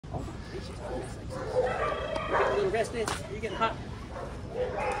You're getting a little restless. You're getting hot.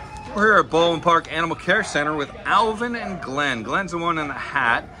 We're here at Baldwin Park Animal Care Center with Alvin and Glenn. Glenn's the one in the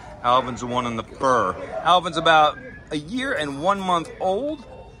hat. Alvin's the one in the fur. Alvin's about a year and 1 month old.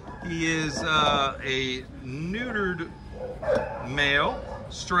 He is a neutered male.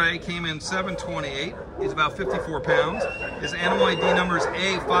 Stray, came in 728. He's about 54 pounds. His animal ID number is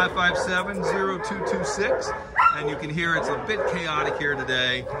A5570226. And you can hear it's a bit chaotic here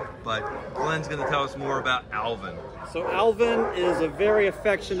today, but Glenn's gonna tell us more about Alvin. So Alvin is a very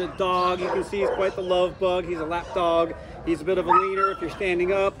affectionate dog. You can see he's quite the love bug. He's a lap dog. He's a bit of a leader. If you're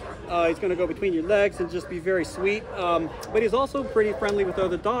standing up, he's going to go between your legs and just be very sweet. But he's also pretty friendly with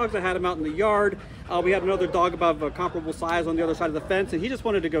other dogs. I had him out in the yard. We had another dog about a comparable size on the other side of the fence, and he just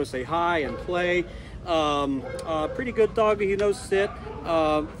wanted to go say hi and play. Pretty good dog. He knows sit.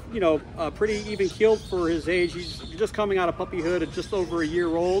 Pretty even keeled for his age. He's just coming out of puppyhood at just over a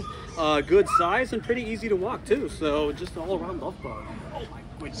year old. Good size and pretty easy to walk too. So just all around love bug. Oh my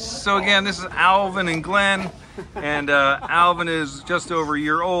goodness. So again, this is Alvin and Glenn, and Alvin is just over a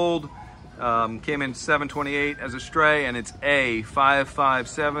year old. Came in 728 as a stray, and it's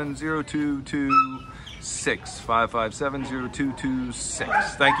A5570226.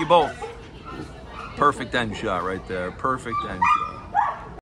 5570226. Thank you both. Perfect end shot right there. Perfect end shot.